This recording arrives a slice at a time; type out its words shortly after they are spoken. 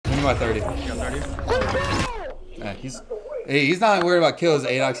me my 30. You got 30? Yeah, he's not worried about kills,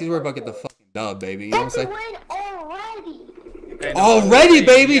 Adox. He's worried about getting the fucking dub, baby. You know what I'm saying? Hey, no, Already,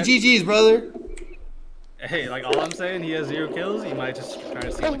 baby. GG's, brother. Hey, like all I'm saying, he has 0 kills. He might just try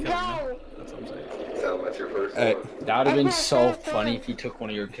to steal a kill. You know? That's what I'm saying. So what's your first? Hey. That would have been so funny if he took one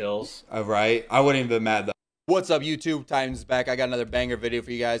of your kills. Right? I wouldn't even been mad though. What's up, YouTube? Titan's back. I got another banger video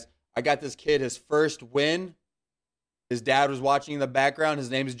for you guys. I got this kid his first win. His dad was watching in the background.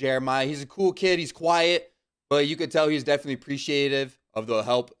 His name is Jeremiah. He's a cool kid. He's quiet, but you could tell he's definitely appreciative of the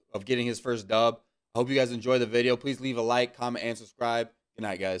help of getting his first dub. I hope you guys enjoy the video. Please leave a like, comment, and subscribe. Good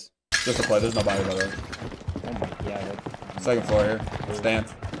night, guys. Just a play. There's nobody by the way. Oh my god. Second floor here. Stand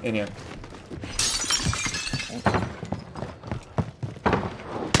in here.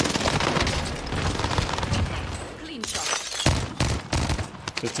 Clean shot.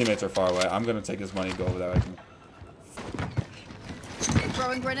 His teammates are far away. I'm gonna take his money and go over that way.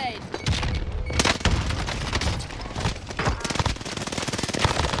 Throwing grenade.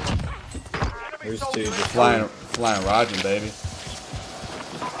 There's two. Just Flying Roger, baby.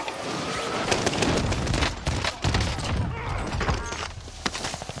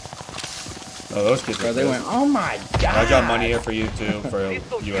 Oh, those kids are they went, oh my god. I got money here for you too, for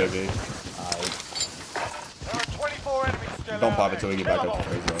UAV. Don't pop it till we get back up to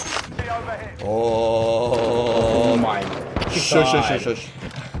phase though. Oh my god. Shush.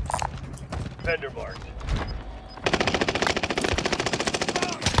 Vendor marked.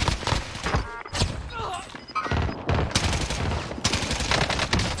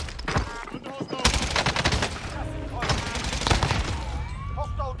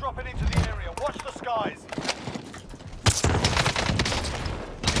 Hostile dropping into the area. Watch the skies.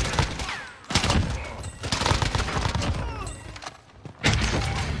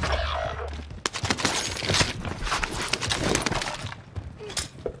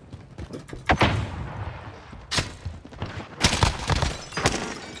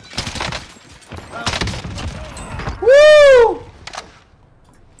 Woo!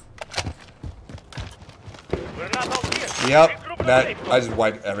 Yep, that I just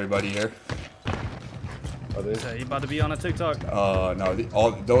wiped everybody here. Hey, he about to be on a TikTok. No,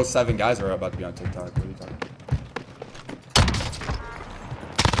 all those 7 guys are about to be on TikTok. What are you talking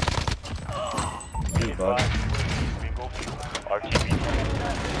about? Hey, bud.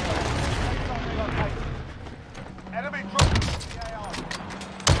 Enemy dropping the AR.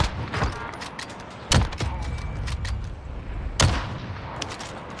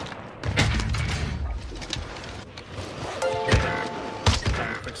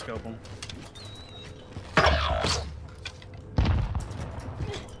 Quick scope him.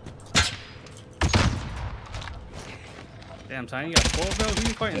 Damn, Tiny, you got 4, bro? Who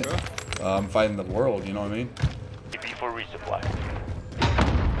you fighting, bro? I'm fighting the world, you know what I mean? For resupply.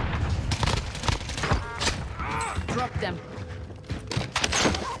 Drop them.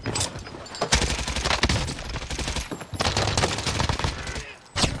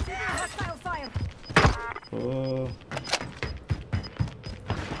 Hostile fire.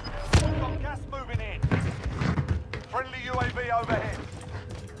 Gas moving in. Friendly UAV overhead.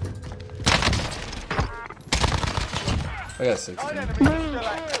 I got 6. Nine enemies still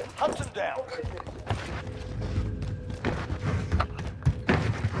active. Hunt them down.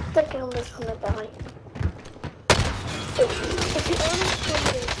 The kill is on the belly. If you only kill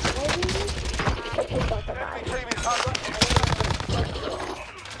me, Enemy team is hunting.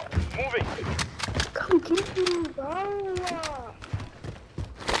 Moving. come get me, bro.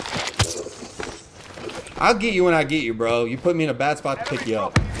 I'll get you when I get you, bro. You put me in a bad spot to pick you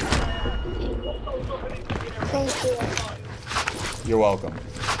up. Thank you. You're welcome.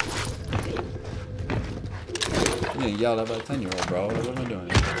 I'm getting yelled at by a 10-year-old, bro. What am I doing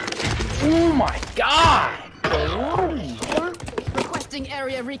here? Oh my god. Requesting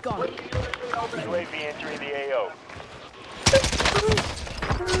area recon. UAV entering the AO.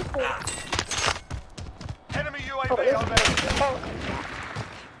 Enemy UAV overhead.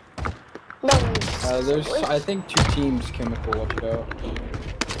 No, There's, I think, 2 teams chemical. Let's go.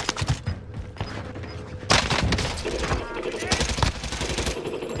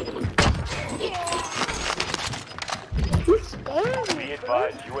 Be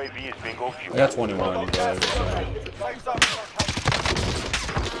advised, UAV is bingo fuel. I got 21. Guys. Safe zone located.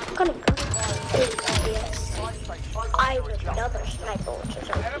 gonna go. I was another sniper, which is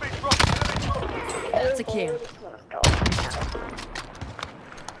Enemy drop. That's a kill.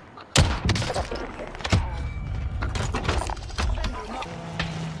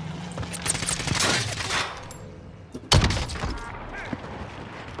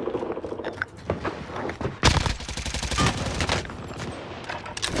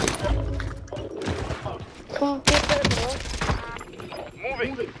 Come people on the roof.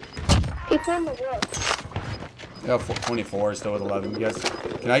 Moving. People on the roof. Yeah, 24 still with 11. You guys,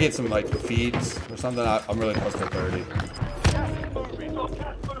 can I get some like feeds or something? I'm really close to 30.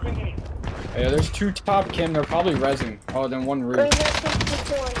 Yeah, there's 2 top, Kim. They're probably resin. Oh, then 1 roof. Bring that to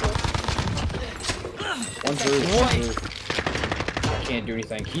people on the 1 roof. I can't do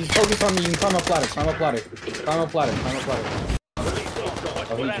anything. He's focused on me. You can climb up ladder. Climb up ladder. Climb up ladder. Climb up ladder.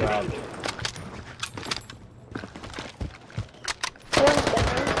 Oh, he dropped.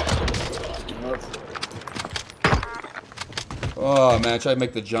 Oh man, I tried to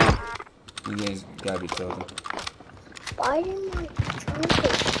make the jump. You guys gotta be tilted. Why didn't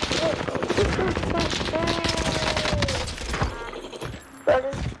I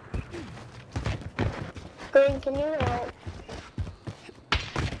Brother. Green, can you help?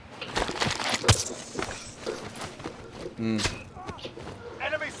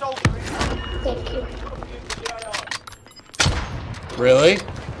 Enemy soldier. Thank you. Really?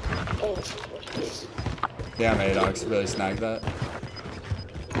 Thanks. Damn, Adox really snagged that.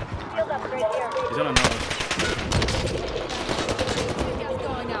 He's on a nose. Gas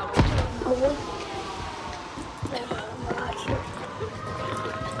going out.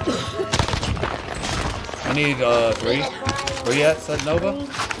 I need 3. Where you at, said Nova?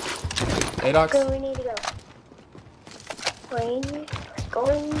 Adox? Green, we need to go. Green,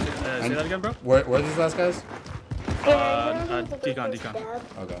 going. Say that again, bro. Where are these last guys? Decon.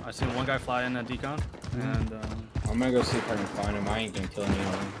 Okay. I seen one guy fly in a decon, and I'm gonna go see if I can find him. I ain't gonna kill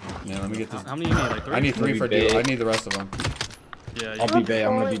anyone. Yeah, let me get this. how many you need? Like 3? I need 3 for Maybe dude. bait. I need the rest of them. Yeah, I'll be bait.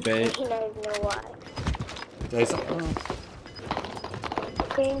 I'm gonna be bait. I don't even know why. Hey, so-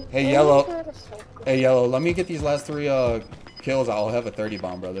 Green, Hey, we Yellow. need to go to circle. hey, Yellow, let me get these last 3 kills. I'll have a 30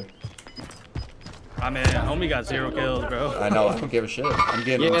 bomb, brother. I mean, homie got 0 kills, bro. I know. I don't give a shit. I'm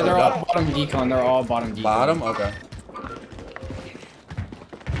getting Yeah, them they're turned all up. bottom decon. They're all bottom decon. Bottom? Okay.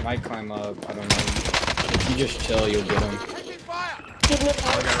 Might climb up. I don't know. If you just chill, you'll get him. Give me I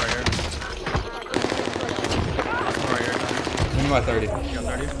time. got right here. Right here. Give me my 30. You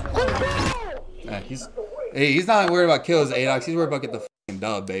got 30? Yeah, he's not worried about kills, Adox. He's worried about getting the fucking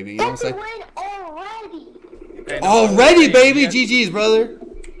dub, baby. You know what That's a I'm win already. Hey, no, saying? Already, hey, baby. yeah. GG's, brother.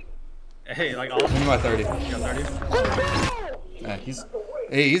 Hey, like all of Give me them. my 30. You got 30? Yeah,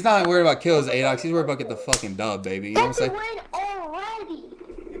 he's not worried about kills, Adox. He's worried about getting the fucking dub, baby. You know what That's I'm a saying? win already.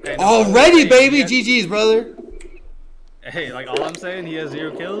 Hey, no, Already, hey, baby. yeah. GG's, brother. Hey, like all I'm saying, he has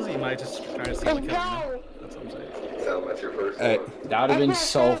 0 kills. You might just try to steal a Let's kill. You know? go. That's what I'm saying. Hey, That would have been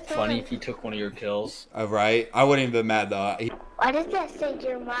so funny if he took one of your kills. right. I wouldn't even been mad though. Why does that say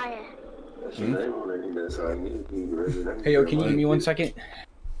Jeremiah? Hey, yo, can you give me 1 second?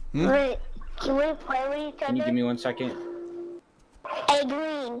 Wait, can we play with each other? Can you give me 1 second? Hey,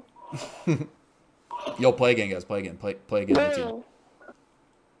 Green. Yo, play again, guys. Play again. Play again. with you. Green.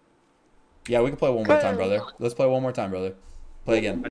 Yeah, we can play one more time, brother. Let's play one more time, brother. Play again.